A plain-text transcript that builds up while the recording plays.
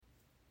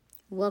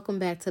Welcome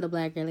back to the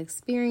Black Girl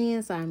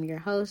Experience. I'm your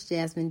host,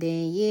 Jasmine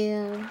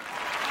Danielle. Man.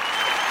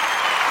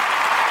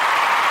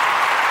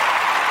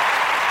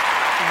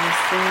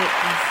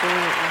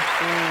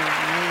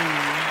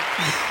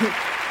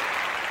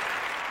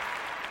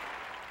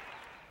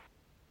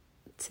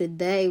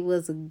 Today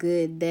was a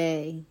good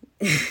day.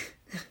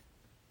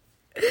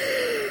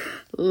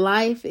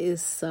 Life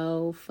is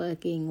so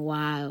fucking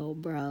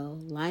wild, bro.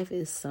 Life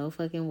is so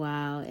fucking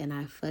wild, and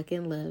I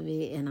fucking love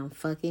it, and I'm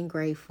fucking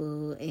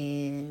grateful.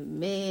 And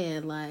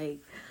man,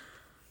 like,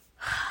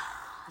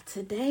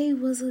 today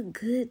was a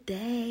good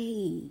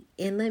day.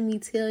 And let me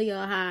tell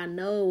y'all how I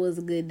know it was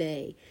a good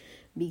day,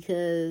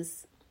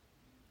 because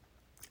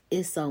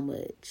it's so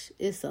much.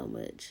 It's so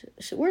much.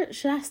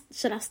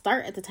 Should I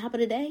start at the top of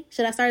the day?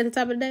 Should I start at the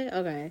top of the day?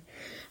 Okay.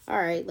 All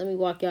right. Let me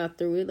walk y'all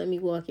through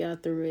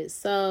it.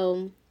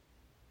 So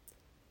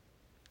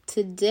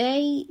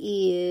today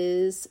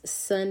is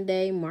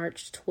Sunday,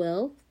 March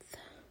 12th.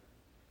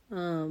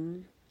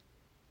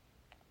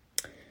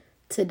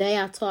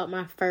 Today I taught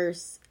my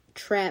first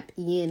trap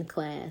yin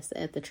class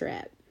at the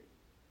trap.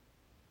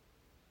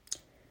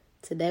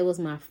 Today was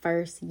my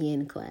first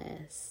yin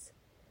class.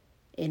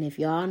 And if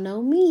y'all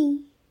know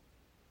me,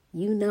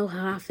 you know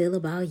how I feel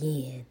about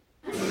yin.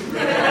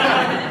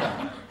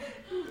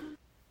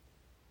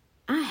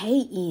 I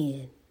hate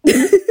yin.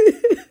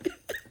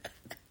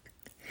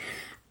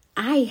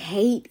 I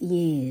hate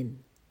yin.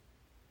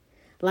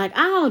 Like,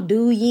 I'll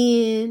do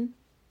yin,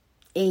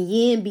 and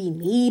yin be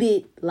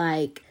needed.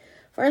 Like,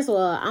 first of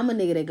all, I'm a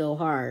nigga that go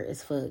hard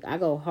as fuck. I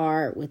go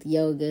hard with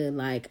yoga.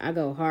 Like, I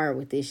go hard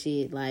with this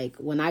shit. Like,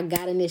 when I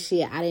got in this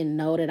shit, I didn't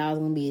know that I was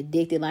going to be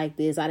addicted like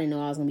this. I didn't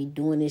know I was going to be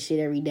doing this shit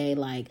every day.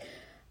 Like,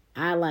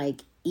 I,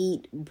 like,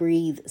 eat,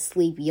 breathe,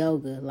 sleep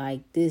yoga.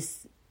 Like,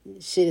 this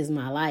shit is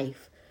my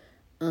life.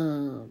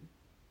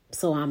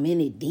 So I'm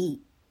in it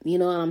deep. You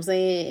know what I'm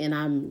saying? And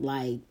I'm,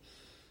 like,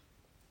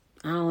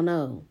 I don't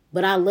know.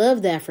 But I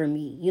love that for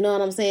me. You know what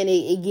I'm saying?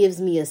 It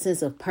gives me a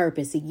sense of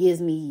purpose. It gives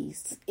me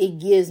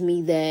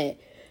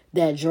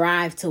that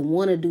drive to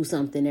want to do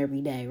something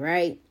every day,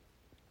 right?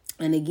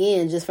 And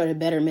again, just for the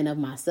betterment of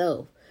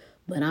myself.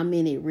 But I'm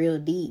in it real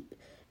deep.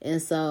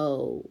 And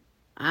so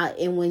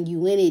when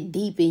you in it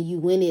deep and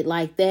you in it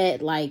like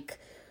that, like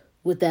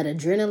with that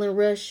adrenaline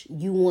rush,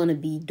 you want to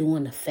be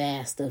doing the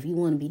fast stuff. You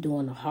want to be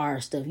doing the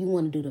hard stuff. You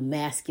want to do the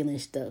masculine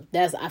stuff.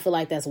 I feel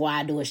like that's why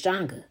I do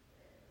Ashtanga.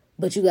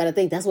 But you got to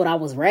think, that's what I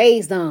was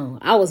raised on.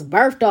 I was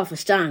birthed off of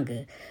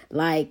Ashtanga.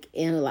 Like,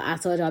 and I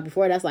told y'all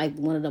before, that's like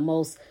one of the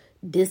most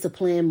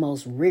disciplined,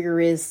 most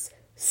rigorous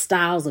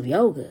styles of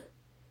yoga.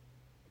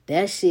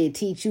 That shit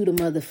teach you the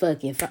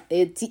motherfucking,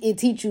 it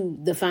teach you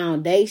the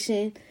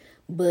foundation,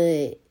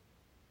 but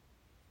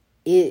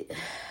it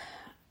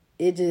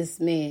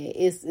just, man,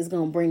 it's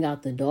going to bring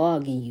out the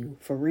dog in you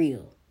for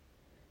real.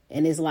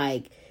 And it's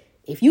like,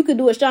 if you could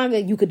do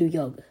Ashtanga, you could do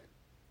yoga.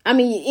 I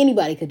mean,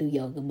 anybody could do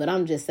yoga, but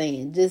I'm just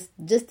saying,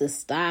 just the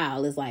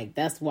style is like,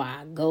 that's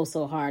why I go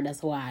so hard.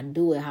 That's why I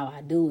do it how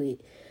I do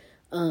it.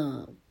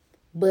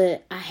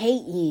 But I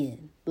hate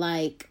yin.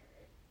 Like,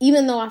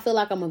 even though I feel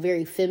like I'm a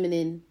very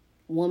feminine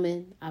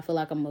woman, I feel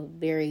like I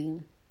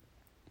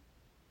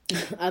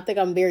think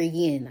I'm very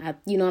yin.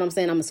 You know what I'm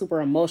saying? I'm a super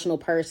emotional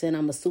person.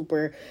 I'm a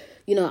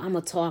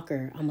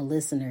talker. I'm a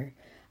listener.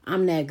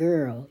 I'm that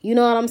girl. You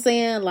know what I'm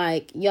saying?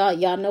 Like,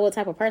 y'all know what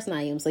type of person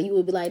I am. So you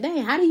would be like,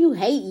 dang, how do you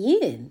hate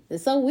yin?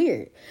 It's so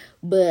weird.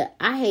 But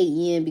I hate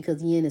yin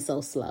because yin is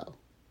so slow.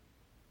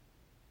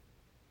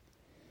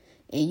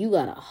 And you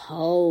gotta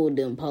hold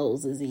them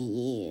poses in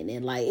yin.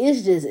 And like,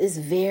 it's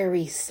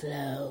very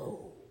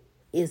slow.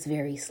 It's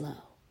very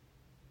slow.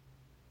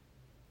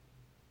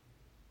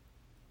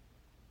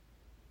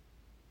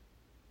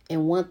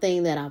 And one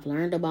thing that I've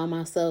learned about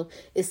myself,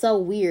 it's so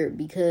weird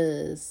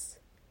because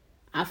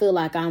I feel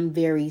like I'm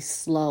very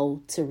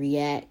slow to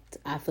react.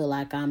 I feel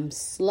like I'm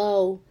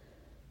slow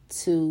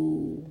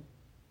to,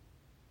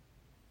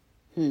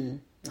 I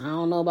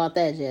don't know about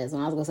that,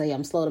 Jasmine. I was going to say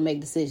I'm slow to make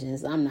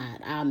decisions. I'm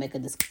not. I'll make a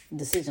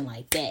decision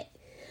like that.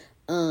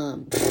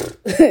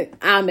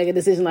 I'll make a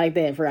decision like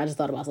that. I just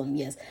thought about something.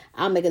 Yes,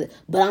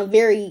 but I'm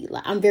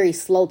very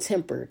slow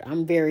tempered.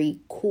 I'm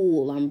very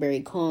cool. I'm very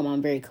calm.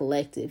 I'm very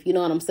collective. You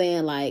know what I'm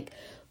saying? Like,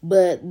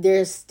 but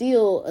there's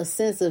still a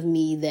sense of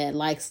me that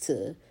likes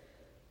to,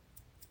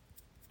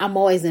 I'm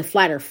always in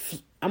flight or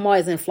fight. I'm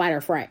always in flight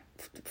or fight.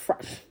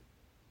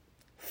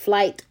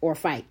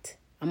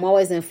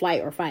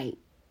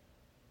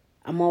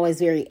 I'm always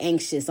very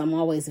anxious. I'm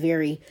always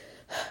very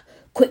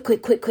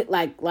quick,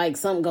 like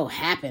something go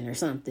happen or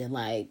something.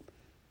 Like,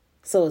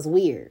 so it's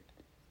weird.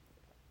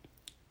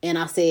 And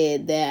I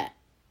said that,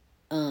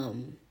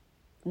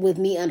 with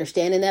me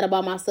understanding that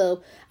about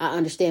myself, I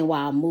understand why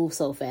I move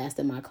so fast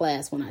in my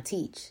class when I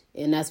teach.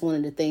 And that's one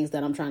of the things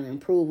that I'm trying to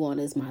improve on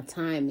is my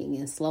timing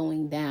and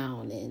slowing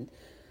down. And,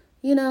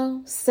 you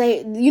know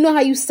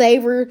how you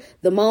savor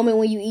the moment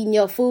when you eating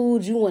your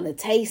food, you want to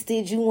taste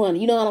it. You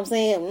know what I'm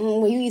saying?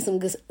 When you eat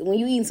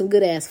some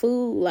good ass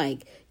food,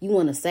 like, you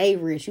want to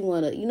savor it. You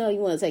want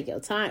to take your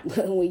time.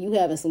 When you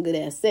having some good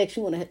ass sex,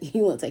 you want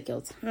to take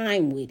your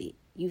time with it.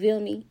 You feel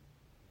me?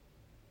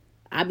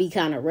 I be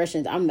kind of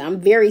rushing. I'm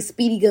very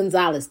Speedy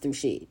Gonzalez through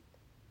shit.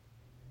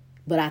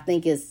 But I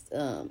think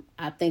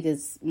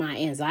it's my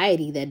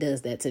anxiety that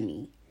does that to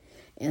me.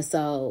 And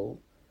so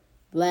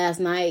last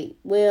night,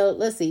 well,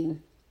 let's see.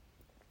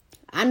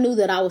 I knew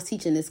that I was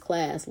teaching this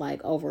class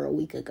like over a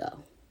week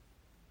ago.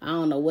 I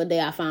don't know what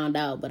day I found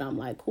out, but I'm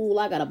like, cool,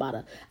 I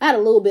had a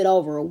little bit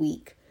over a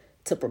week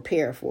to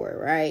prepare for it,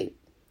 right?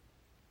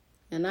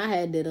 And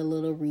I did a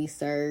little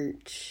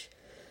research.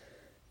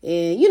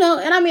 And,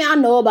 and I mean, I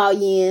know about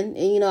yin,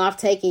 and, I've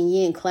taken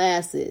yin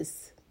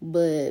classes,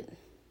 but,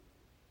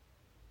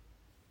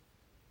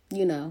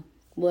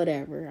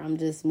 whatever. I'm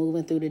just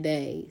moving through the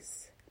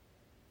days.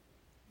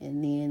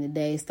 And then the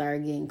days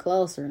start getting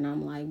closer, and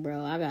I'm like,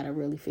 bro, I got to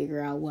really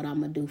figure out what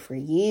I'm going to do for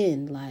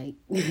yin. Like,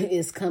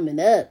 it's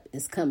coming up.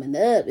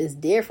 It's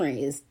different.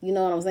 You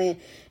know what I'm saying?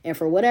 And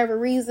for whatever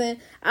reason,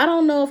 I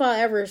don't know if I'll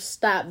ever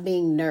stop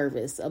being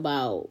nervous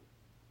about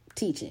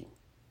teaching.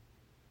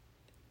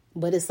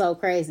 But it's so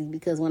crazy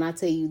because when I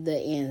tell you the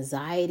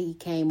anxiety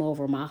came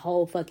over my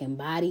whole fucking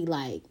body,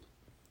 like,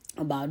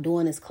 about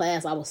doing this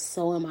class, I was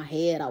so in my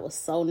head. I was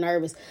so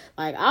nervous.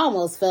 Like, I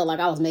almost felt like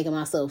I was making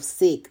myself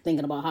sick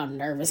thinking about how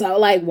nervous I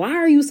was. Like, why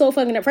are you so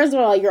fucking nervous? First of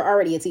all, you're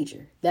already a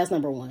teacher. That's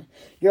number one.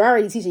 You're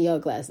already teaching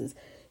yoga classes.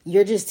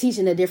 You're just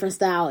teaching a different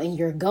style and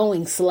you're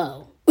going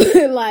slow.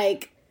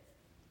 Like,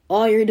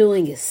 all you're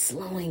doing is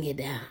slowing it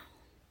down.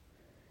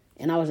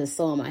 And I was just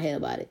so in my head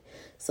about it.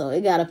 So it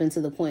got up into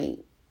the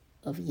point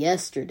of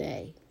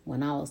yesterday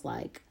when I was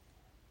like,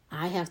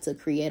 I have to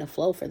create a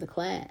flow for the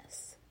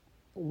class.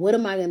 What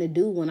am I going to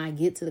do when I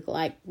get to the,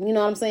 like, you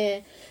know what I'm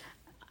saying?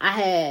 I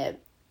had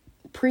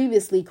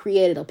previously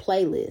created a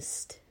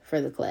playlist for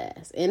the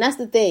class. And that's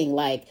the thing.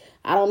 Like,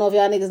 I don't know if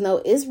y'all niggas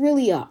know, it's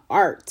really an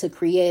art to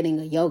creating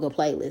a yoga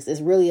playlist.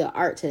 It's really an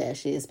art to that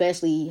shit,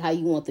 especially how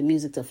you want the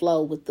music to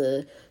flow with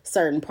the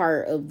certain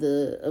part of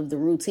the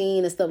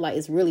routine and stuff. Like,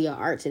 it's really an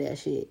art to that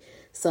shit.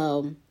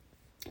 So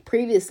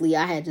previously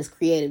I had just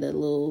created a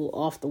little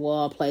off the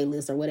wall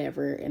playlist or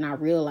whatever. And I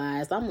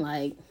realized, I'm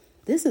like,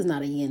 this is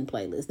not a yin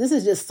playlist. This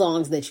is just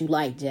songs that you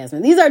like,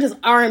 Jasmine. These are just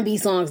R&B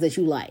songs that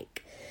you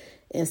like.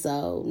 And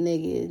so,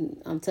 nigga,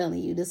 I'm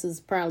telling you, this is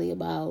probably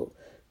about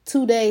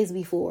 2 days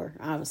before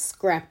I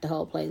scrapped the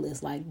whole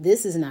playlist. Like,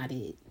 this is not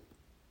it.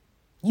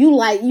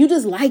 You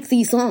just like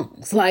these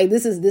songs. Like,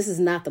 this is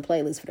not the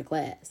playlist for the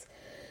class.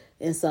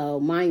 And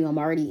so, mind you, I'm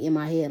already in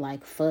my head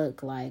like,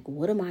 fuck, like,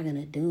 what am I going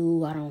to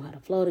do? I don't know how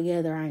to flow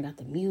together. I ain't got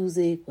the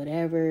music,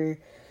 whatever.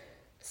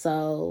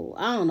 So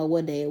I don't know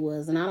what day it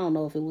was, and I don't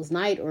know if it was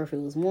night or if it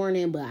was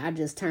morning, but I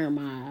just turned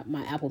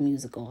my Apple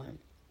Music on.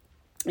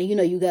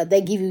 And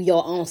they give you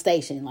your own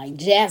station, like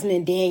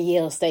Jasmine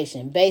Danielle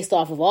station, based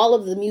off of all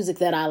of the music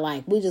that I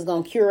like. We just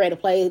gonna curate a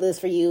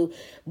playlist for you.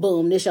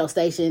 Boom, this your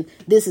station.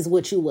 This is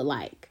what you would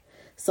like.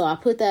 So I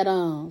put that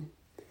on.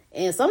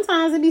 And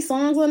sometimes it be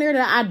songs on there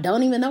that I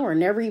don't even know or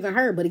never even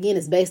heard. But again,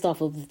 it's based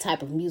off of the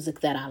type of music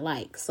that I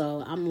like.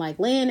 So I'm like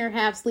laying there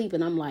half asleep,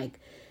 and I'm like,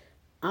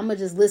 I'm going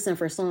to just listen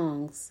for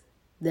songs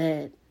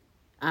that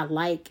I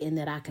like and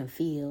that I can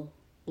feel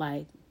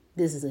like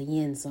this is a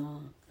yin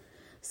song.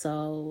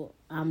 So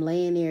I'm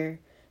laying there,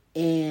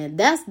 and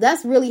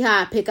that's really how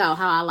I pick out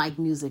how I like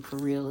music for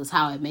real, is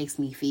how it makes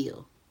me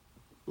feel.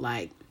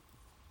 Like,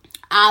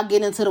 I'll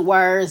get into the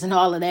words and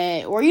all of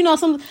that, or, I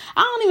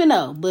don't even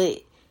know,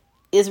 but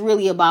it's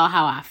really about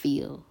how I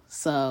feel.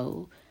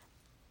 So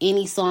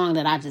any song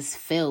that I just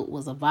felt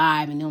was a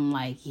vibe, and I'm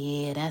like,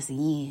 yeah, that's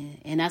yin.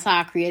 And that's how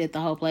I created the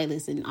whole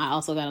playlist. And I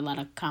also got a lot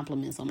of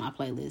compliments on my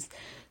playlist.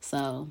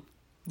 So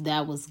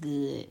that was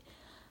good.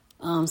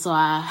 So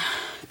I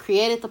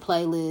created the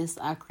playlist.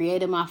 I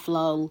created my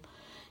flow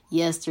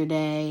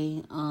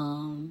yesterday.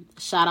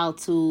 Shout out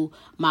to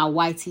my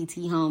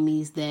YTT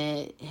homies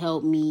that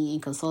helped me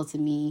and consulted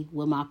me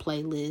with my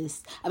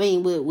playlist. I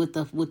mean, with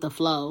the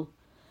flow.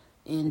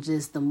 And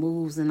just the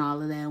moves and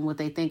all of that, and what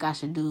they think I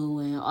should do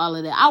and all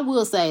of that. I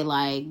will say,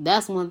 like,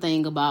 that's one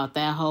thing about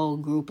that whole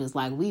group is,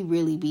 like, we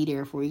really be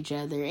there for each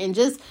other. And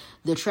just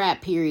the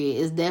trap period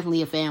is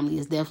definitely a family.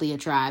 It's definitely a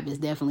tribe. It's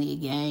definitely a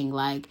gang.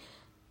 Like,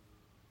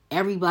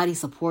 everybody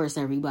supports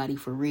everybody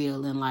for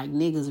real. And, like,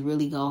 niggas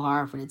really go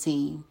hard for the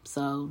team.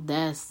 So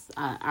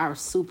I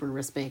super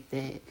respect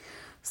that.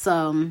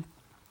 So,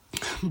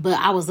 but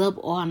I was up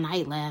all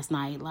night last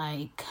night.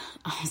 Like,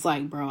 I was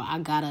like, bro, I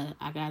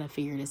gotta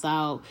figure this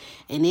out.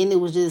 And then it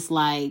was just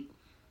like,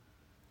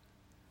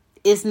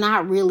 it's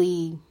not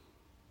really,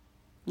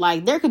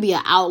 like, there could be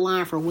an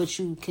outline for what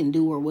you can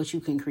do or what you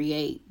can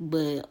create,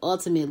 but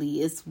ultimately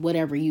it's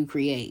whatever you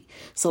create.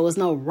 So it's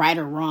no right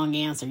or wrong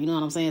answer. You know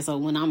what I'm saying? So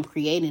when I'm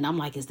creating, I'm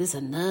like, is this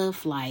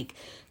enough? Like,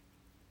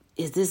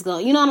 is this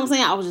going, you know what I'm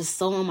saying? I was just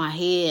so in my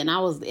head, and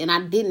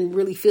I didn't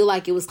really feel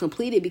like it was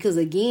completed because,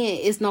 again,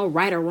 it's no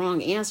right or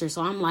wrong answer.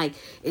 So I'm like,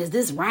 is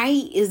this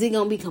right? Is it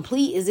going to be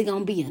complete? Is it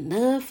going to be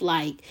enough?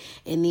 Like,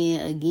 and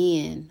then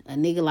again, a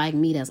nigga like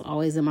me that's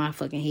always in my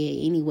fucking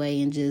head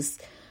anyway, and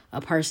just, a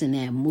person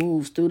that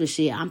moves through the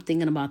shit. I'm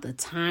thinking about the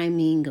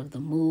timing of the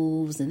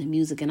moves and the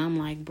music, and I'm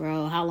like,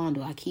 bro, how long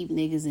do I keep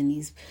niggas in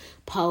these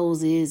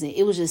poses? And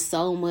it was just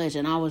so much,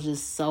 and I was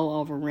just so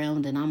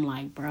overwhelmed, and I'm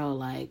like, bro,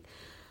 like,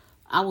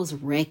 I was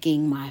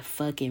wrecking my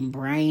fucking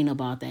brain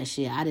about that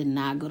shit. I did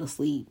not go to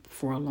sleep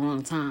for a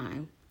long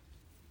time.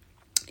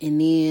 And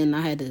then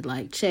I had to,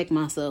 like, check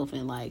myself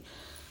and, like,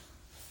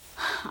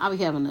 I be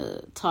having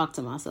to talk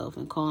to myself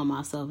and calm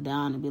myself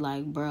down and be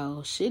like,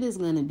 bro, shit is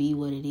going to be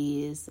what it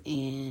is.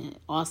 And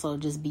also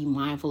just be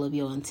mindful of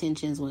your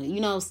intentions. When, you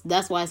know,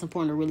 that's why it's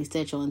important to really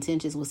set your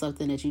intentions with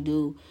something that you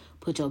do.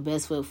 Put your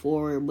best foot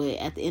forward. But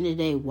at the end of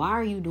the day, why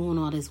are you doing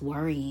all this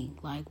worrying?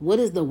 Like, what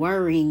is the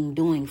worrying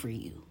doing for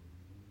you?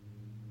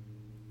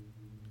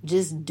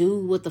 Just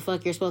do what the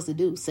fuck you're supposed to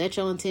do. Set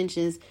your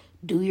intentions.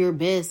 Do your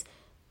best.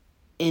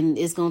 And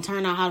it's going to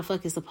turn out how the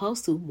fuck it's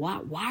supposed to.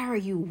 Why are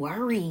you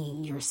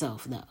worrying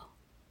yourself, though?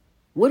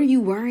 What are you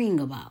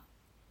worrying about?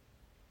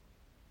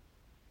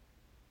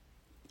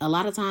 A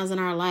lot of times in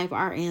our life,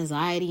 our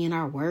anxiety and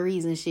our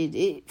worries and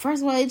shit,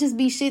 first of all, it just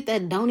be shit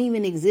that don't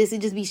even exist. It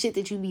just be shit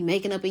that you be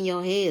making up in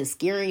your head,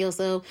 scaring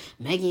yourself,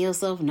 making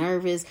yourself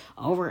nervous,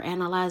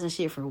 overanalyzing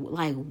shit for,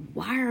 like,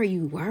 why are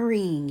you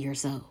worrying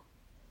yourself?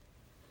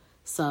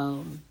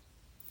 So,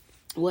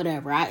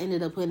 whatever. I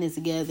ended up putting it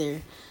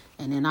together.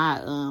 And then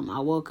I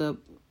woke up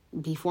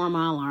before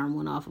my alarm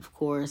went off, of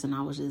course, and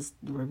I was just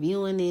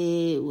reviewing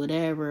it,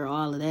 whatever,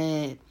 all of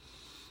that.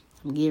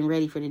 I'm getting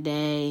ready for the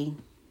day.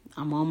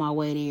 I'm on my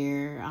way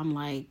there. I'm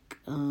like,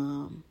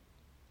 and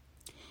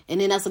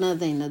then that's another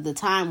thing. The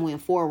time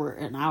went forward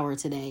an hour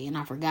today, and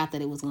I forgot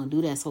that it was going to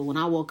do that. So when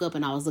I woke up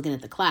and I was looking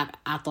at the clock,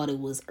 I thought it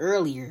was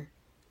earlier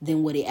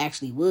than what it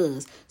actually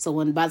was. So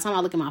by the time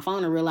I look at my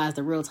phone and realize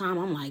the real time,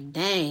 I'm like,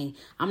 dang,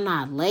 I'm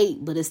not late,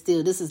 but it's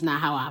still, this is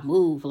not how I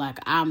move. Like,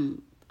 I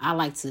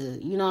like to,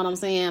 you know what I'm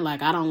saying?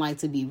 Like, I don't like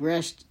to be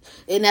rushed.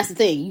 And that's the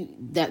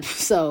thing.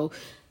 So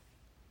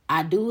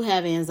I do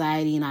have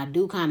anxiety, and I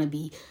do kind of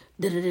be,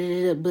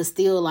 but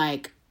still,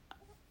 like,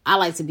 I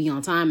like to be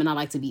on time, and I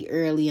like to be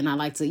early, and I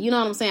like to, you know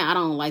what I'm saying? I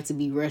don't like to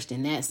be rushed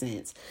in that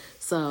sense.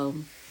 So,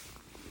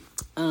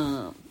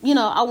 you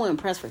know, I wasn't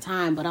pressed for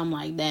time, but I'm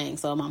like, dang.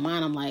 So in my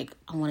mind, I'm like,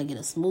 I want to get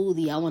a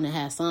smoothie. I want to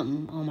have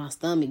something on my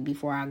stomach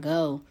before I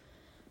go.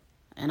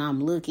 And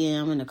I'm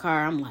in the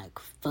car. I'm like,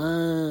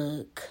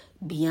 fuck.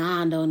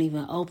 Beyond don't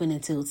even open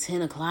until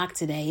 10 o'clock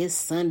today. It's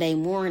Sunday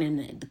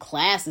morning. The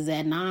class is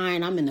at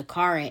 9. I'm in the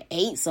car at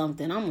 8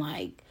 something. I'm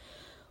like,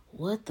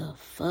 what the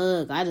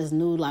fuck? I just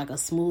knew like a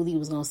smoothie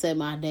was going to set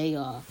my day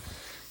off.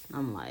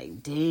 I'm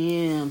like,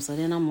 damn. So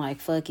then I'm like,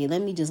 fuck it.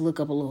 Let me just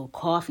look up a little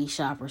coffee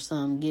shop or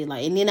something.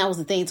 And then that was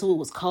the thing too. It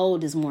was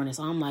cold this morning.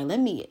 So I'm like,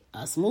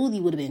 a smoothie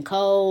would have been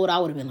cold. I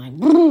would have been like,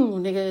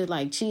 nigga,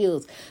 like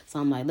chills. So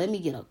I'm like, let me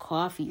get a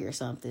coffee or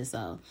something.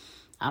 So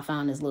I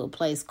found this little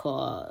place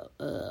called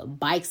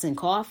Bikes and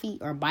Coffee.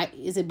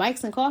 Is it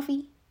Bikes and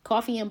Coffee?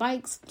 Coffee and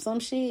Bikes?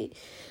 Some shit.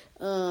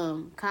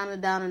 Kind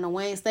of down in the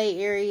Wayne State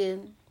area.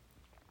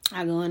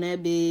 I go in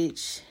that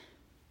bitch.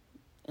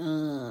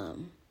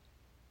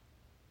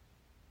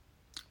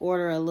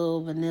 Order a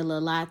little vanilla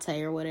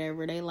latte or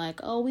whatever. They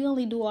like, oh, we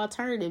only do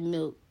alternative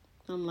milk.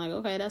 I'm like,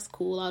 okay, that's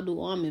cool. I'll do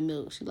almond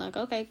milk. She like,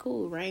 okay,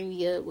 cool. Ring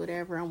me up,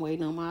 whatever. I'm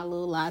waiting on my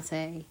little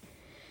latte.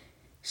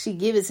 She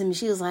give it to me.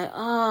 She was like,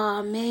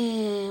 oh,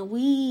 man,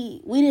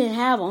 we didn't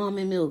have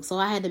almond milk, so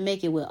I had to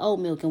make it with oat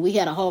milk. And we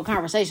had a whole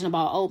conversation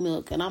about oat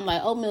milk. And I'm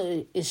like, oat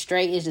milk is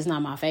straight. It's just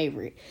not my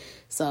favorite.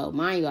 So,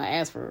 mind you, I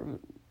asked for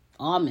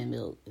almond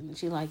milk. And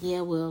she like,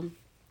 yeah, well,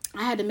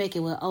 I had to make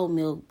it with oat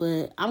milk,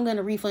 but I'm going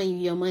to refund you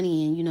your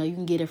money and, you know, you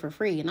can get it for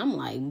free. And I'm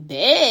like,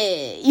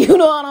 bet. You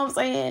know what I'm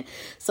saying?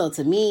 So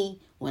to me,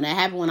 when that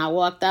happened, when I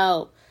walked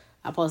out,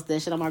 I posted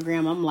that shit on my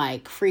gram. I'm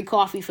like, free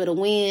coffee for the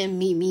win.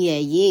 Meet me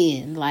at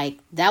Yin. Like,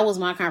 that was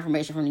my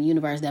confirmation from the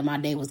universe that my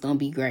day was going to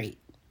be great.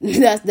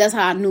 That's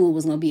how I knew it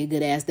was going to be a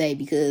good ass day,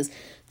 because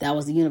that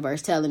was the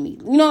universe telling me.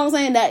 You know what I'm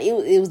saying? That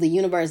it was the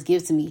universe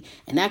gift to me.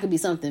 And that could be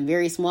something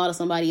very small to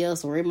somebody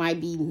else, or it might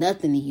be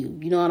nothing to you.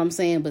 You know what I'm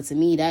saying? But to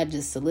me, that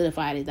just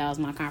solidified it. That was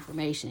my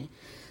confirmation.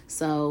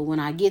 So when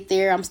I get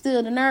there,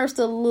 the nerves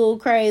still a little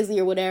crazy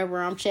or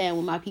whatever. I'm chatting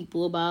with my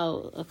people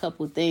about a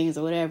couple of things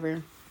or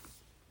whatever.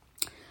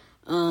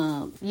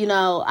 You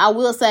know, I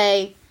will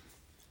say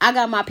I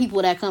got my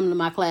people that come to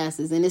my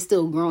classes, and it's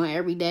still growing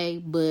every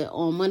day. But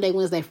on Monday,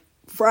 Wednesday,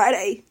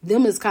 Friday,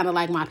 them is kind of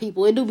like my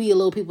people. It do be a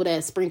little people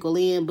that sprinkle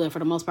in, but for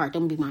the most part,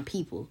 them be my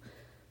people.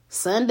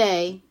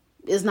 Sunday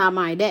is not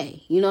my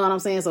day. You know what I'm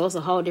saying? So it's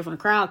a whole different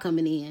crowd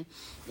coming in,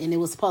 and it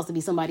was supposed to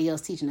be somebody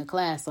else teaching the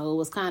class. So it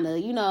was kind of,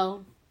 you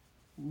know,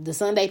 the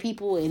Sunday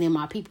people, and then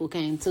my people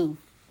came too.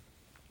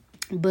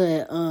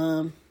 But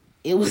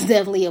it was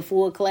definitely a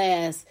full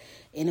class,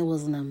 and it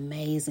was an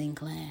amazing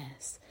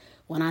class.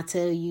 When I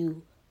tell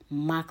you,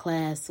 my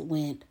class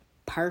went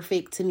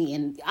perfect to me,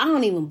 and I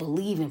don't even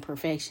believe in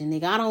perfection,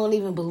 nigga. I don't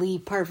even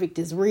believe perfect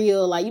is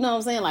real. Like, you know what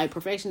I'm saying? Like,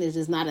 perfection is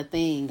just not a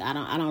thing. I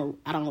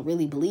don't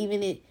really believe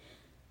in it.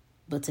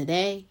 But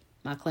today,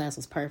 my class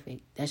was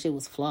perfect. That shit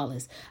was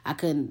flawless. I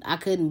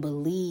couldn't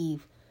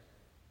believe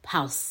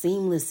how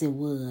seamless it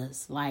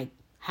was, like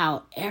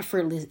how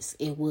effortless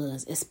it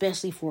was,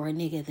 especially for a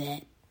nigga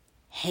that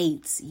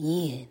hates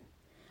yin,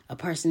 a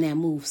person that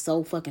moves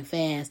so fucking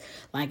fast.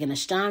 Like in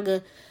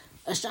Ashtanga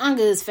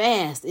is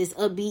fast, it's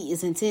upbeat,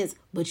 it's intense,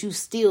 but you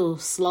still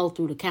slow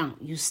through the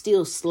count. You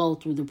still slow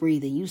through the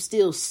breathing. You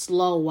still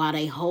slow while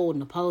they holding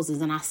the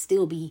poses, and I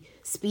still be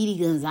Speedy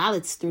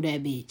Gonzalez through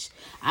that bitch.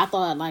 I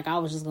thought like I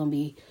was just gonna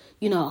be,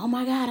 oh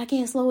my God, I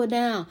can't slow it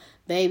down.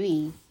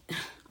 Baby,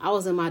 I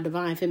was in my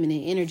divine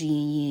feminine energy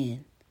in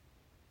yin.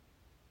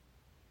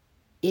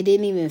 It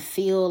didn't even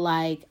feel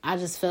like,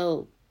 it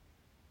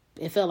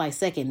felt like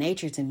second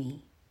nature to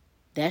me.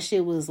 That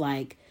shit was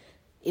like,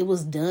 it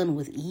was done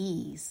with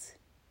ease.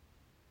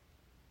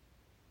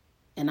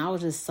 And I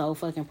was just so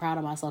fucking proud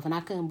of myself. And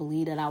I couldn't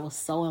believe that I was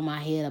so in my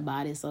head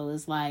about it. So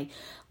it's like,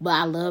 but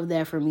I love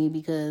that for me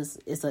because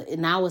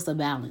now it's a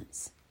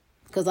balance.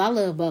 Because I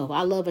love both.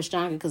 I love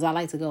Ashtanga because I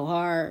like to go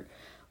hard.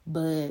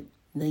 But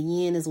the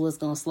yin is what's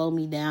going to slow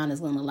me down.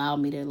 It's going to allow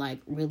me to like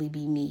really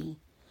be me.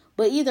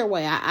 But either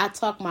way, I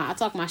talk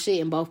my shit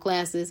in both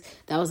classes.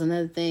 That was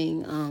another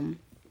thing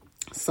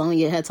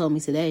Sonia had told me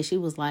today. She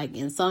was like,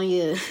 and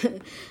Sonia,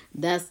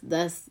 that's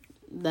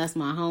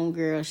my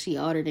homegirl. She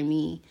older than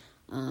me.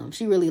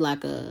 She really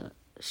like a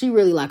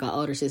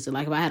older sister.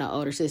 Like if I had an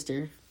older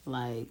sister,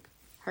 like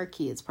her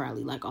kids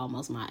probably like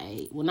almost my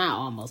age. Well, not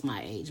almost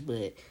my age,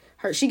 but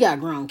she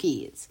got grown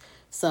kids.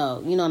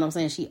 So, you know what I'm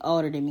saying? She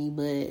older than me,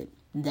 but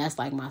that's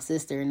like my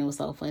sister. And it was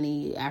so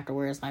funny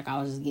afterwards. Like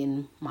I was just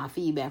getting my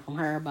feedback from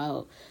her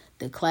about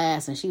the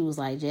class, and she was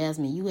like,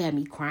 Jasmine, you had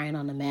me crying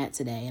on the mat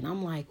today. And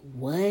I'm like,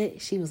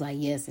 what? She was like,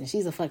 yes. And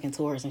she's a fucking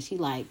Taurus, and she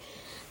like,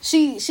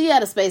 she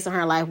had a space in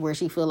her life where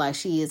she feel like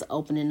she is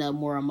opening up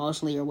more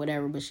emotionally or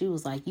whatever, but she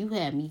was like, you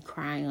had me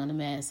crying on the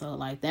mat. So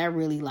like that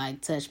really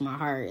like touched my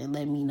heart and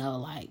let me know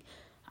like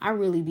I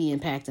really be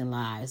impacting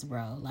lives,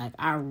 bro. Like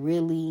I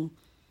really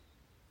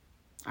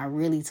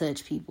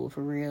touch people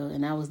for real.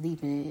 And that was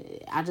deep. And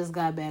I just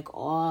got back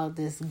all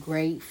this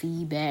great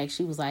feedback.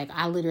 She was like,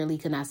 I literally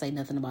could not say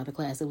nothing about the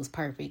class. It was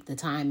perfect. The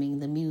timing,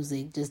 the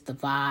music, just the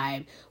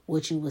vibe,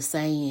 what you was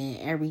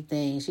saying,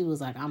 everything. She was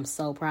like, I'm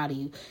so proud of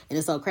you. And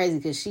it's so crazy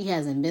because she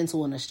hasn't been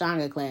to an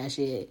Ashtanga class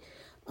yet.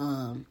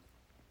 And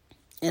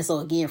so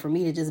again, for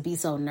me to just be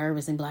so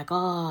nervous and be like,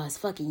 oh, it's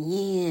fucking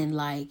yin.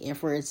 Like, and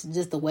for it's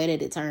just the way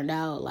that it turned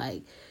out,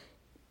 like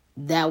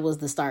that was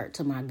the start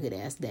to my good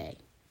ass day.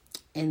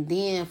 And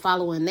then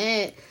following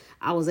that,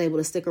 I was able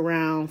to stick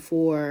around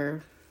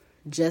for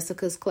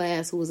Jessica's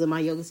class, who was in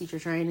my yoga teacher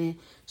training.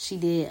 She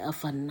did a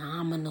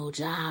phenomenal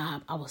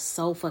job. I was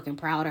so fucking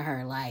proud of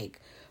her. Like,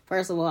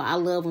 first of all, I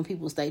love when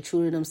people stay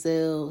true to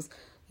themselves,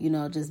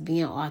 just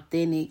being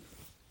authentic.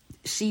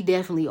 She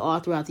definitely,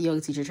 all throughout the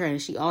yoga teacher training,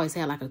 she always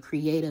had like a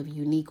creative,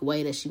 unique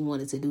way that she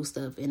wanted to do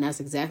stuff. And that's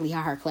exactly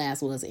how her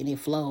class was. And it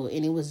flowed.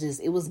 And it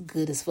was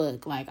good as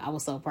fuck. Like, I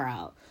was so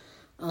proud.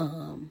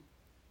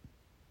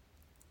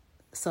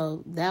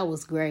 So that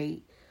was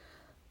great.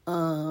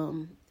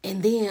 And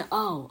then,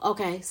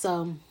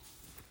 so,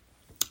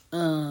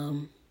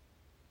 one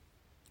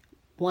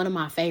of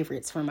my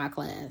favorites from my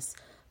class,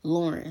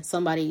 Lauren,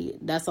 somebody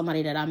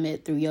that I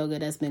met through yoga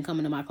that's been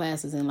coming to my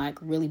classes and like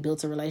really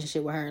built a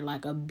relationship with her,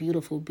 like a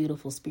beautiful,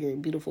 beautiful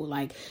spirit, beautiful,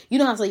 like,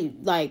 how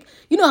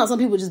some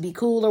people just be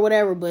cool or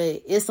whatever,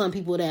 but it's some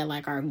people that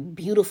like are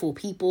beautiful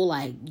people.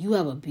 Like you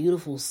have a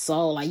beautiful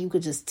soul. Like you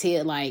could just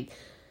tell, like,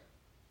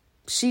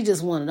 she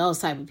just one of those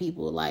type of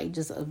people, like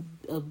just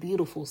a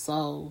beautiful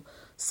soul.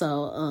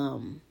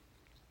 So,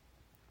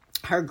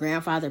 her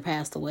grandfather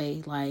passed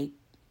away, like,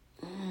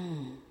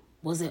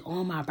 was it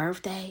on my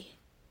birthday?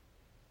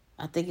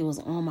 I think it was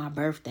on my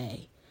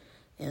birthday.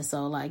 And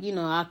so, like,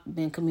 I've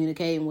been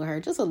communicating with her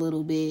just a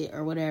little bit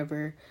or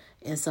whatever.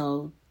 And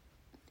so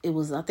I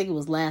think it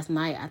was last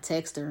night, I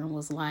texted her and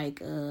was like,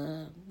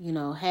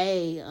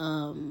 hey,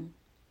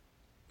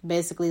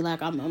 basically,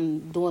 like,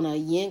 I'm doing a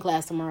yin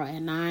class tomorrow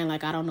at 9.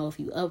 Like, I don't know if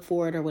you up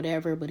for it or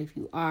whatever, but if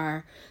you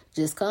are,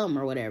 just come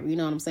or whatever. You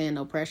know what I'm saying?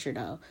 No pressure,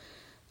 though.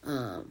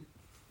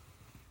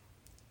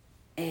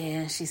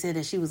 And she said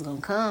that she was going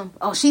to come.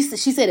 Oh, she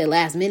said it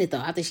last minute, though.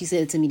 I think she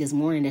said it to me this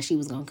morning that she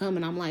was going to come.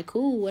 And I'm like,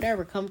 cool,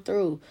 whatever, come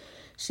through.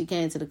 She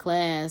came to the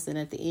class, and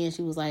at the end,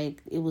 she was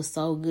like, it was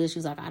so good. She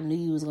was like, I knew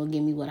you was going to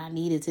give me what I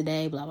needed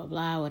today, blah, blah,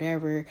 blah,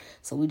 whatever.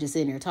 So we just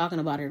sitting there talking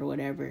about it or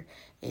whatever.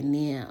 And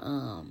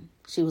then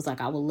she was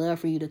like, I would love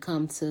for you to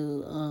come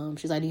to,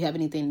 she's like, do you have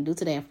anything to do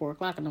today at 4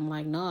 o'clock? And I'm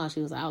like, no. She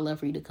was like, I would love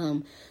for you to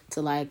come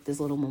to, like, this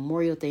little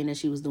memorial thing that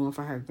she was doing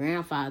for her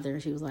grandfather.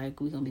 She was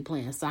like, we're going to be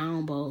playing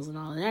sound bowls and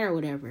all that or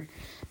whatever.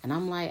 And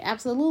I'm like,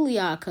 absolutely,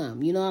 I'll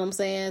come. You know what I'm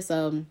saying?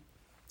 So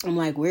I'm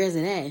like, where is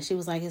it at? And she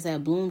was like, it's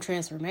at Bloom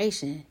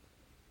Transformation.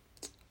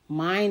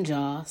 Mind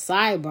y'all,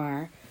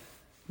 sidebar,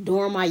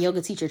 during my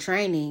yoga teacher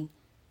training,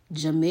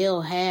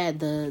 Jamil had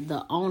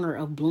the owner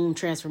of Bloom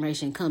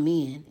Transformation come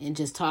in and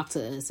just talk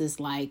to us. It's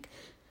like,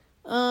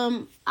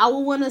 I would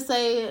want to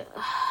say,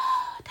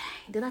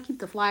 dang, did I keep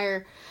the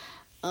flyer?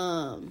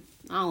 I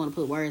don't want to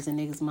put words in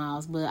niggas'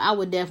 mouths, but I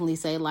would definitely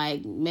say,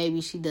 like,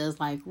 maybe she does,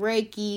 like, Reiki